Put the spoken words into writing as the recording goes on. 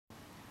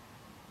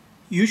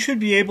You should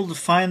be able to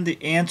find the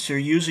answer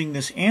using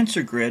this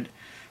answer grid,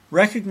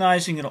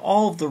 recognizing that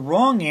all of the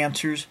wrong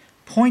answers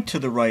point to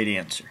the right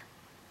answer.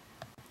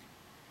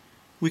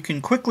 We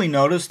can quickly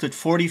notice that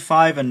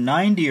 45 and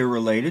 90 are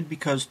related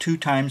because 2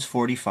 times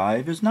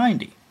 45 is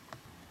 90.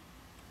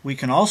 We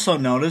can also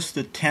notice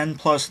that 10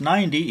 plus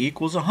 90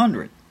 equals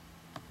 100.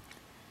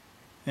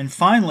 And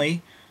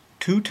finally,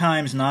 2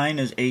 times 9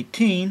 is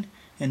 18,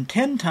 and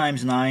 10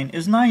 times 9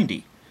 is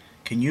 90.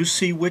 Can you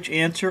see which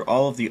answer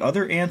all of the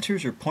other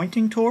answers are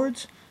pointing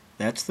towards?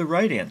 That's the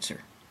right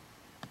answer.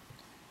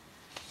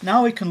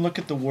 Now we can look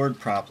at the word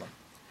problem.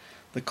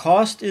 The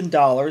cost in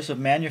dollars of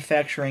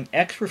manufacturing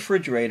X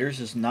refrigerators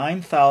is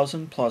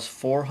 $9,000 plus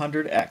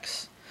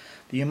 400X.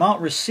 The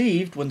amount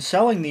received when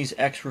selling these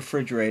X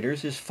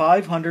refrigerators is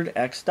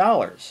 $500X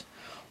dollars.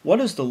 What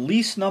is the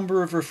least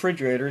number of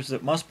refrigerators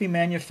that must be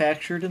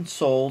manufactured and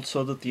sold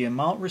so that the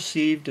amount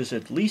received is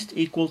at least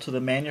equal to the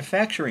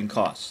manufacturing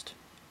cost?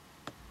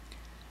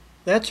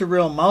 That's a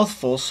real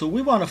mouthful, so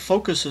we want to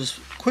focus as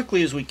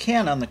quickly as we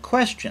can on the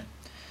question.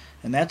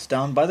 And that's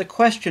down by the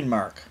question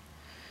mark.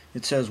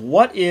 It says,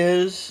 what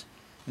is,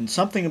 and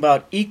something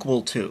about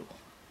equal to.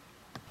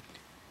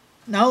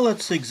 Now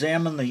let's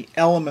examine the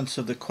elements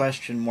of the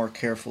question more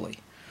carefully.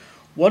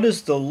 What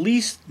is the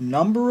least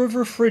number of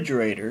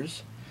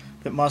refrigerators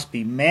that must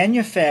be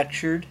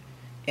manufactured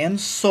and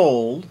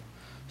sold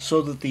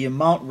so that the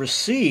amount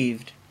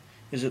received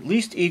is at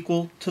least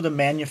equal to the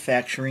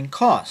manufacturing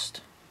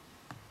cost?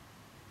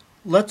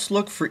 Let's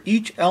look for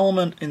each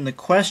element in the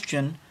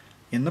question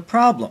in the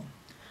problem.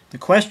 The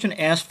question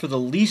asks for the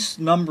least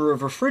number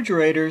of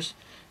refrigerators,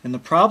 and the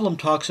problem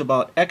talks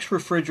about X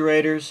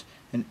refrigerators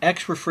and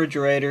X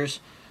refrigerators,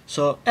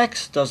 so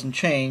X doesn't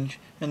change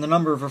and the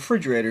number of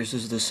refrigerators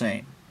is the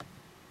same.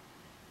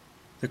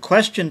 The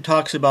question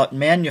talks about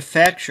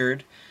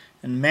manufactured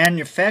and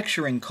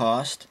manufacturing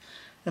cost,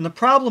 and the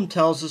problem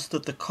tells us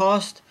that the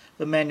cost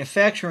of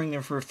manufacturing the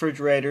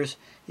refrigerators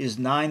is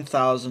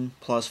 $9,000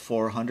 plus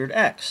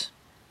 400X.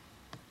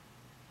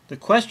 The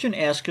question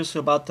asks us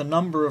about the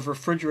number of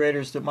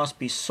refrigerators that must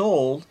be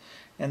sold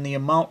and the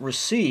amount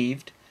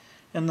received,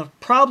 and the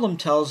problem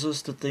tells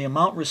us that the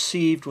amount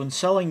received when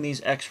selling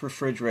these X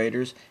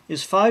refrigerators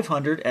is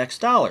 $500X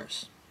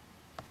dollars.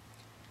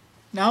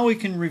 Now we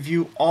can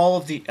review all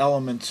of the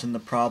elements in the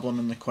problem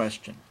in the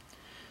question.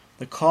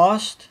 The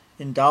cost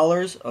in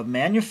dollars of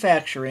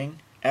manufacturing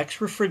X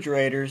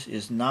refrigerators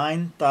is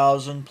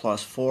 $9,000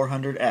 plus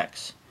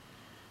 400X.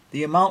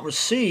 The amount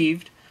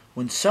received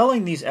when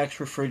selling these X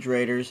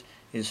refrigerators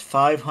is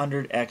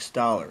 $500X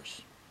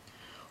dollars.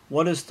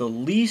 What is the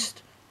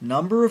least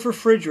number of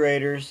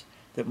refrigerators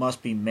that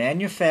must be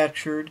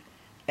manufactured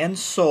and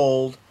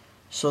sold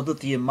so that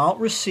the amount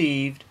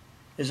received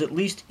is at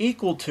least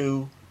equal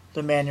to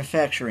the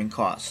manufacturing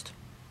cost?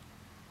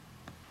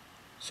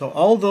 So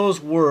all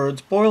those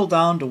words boil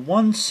down to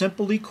one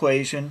simple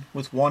equation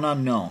with one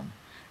unknown.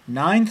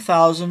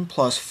 9,000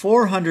 plus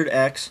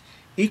 400X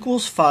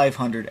equals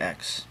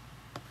 500X.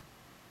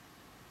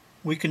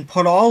 We can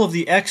put all of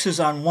the x's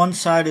on one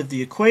side of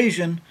the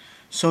equation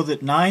so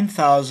that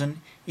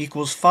 9,000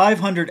 equals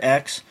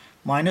 500x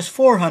minus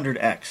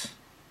 400x.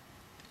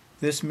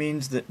 This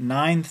means that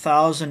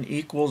 9,000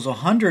 equals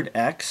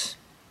 100x,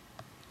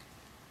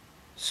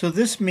 so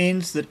this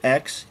means that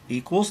x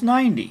equals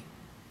 90.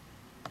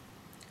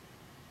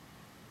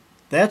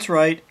 That's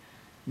right,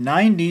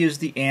 90 is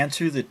the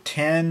answer that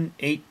 10,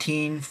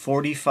 18,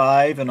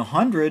 45, and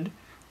 100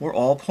 were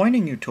all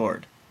pointing you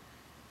toward.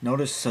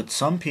 Notice that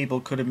some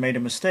people could have made a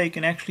mistake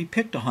and actually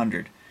picked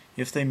 100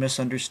 if they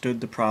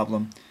misunderstood the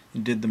problem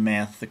and did the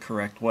math the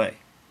correct way.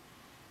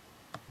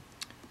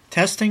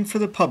 Testing for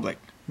the public.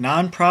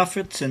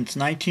 Nonprofit since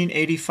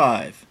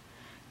 1985.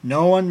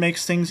 No one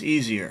makes things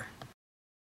easier.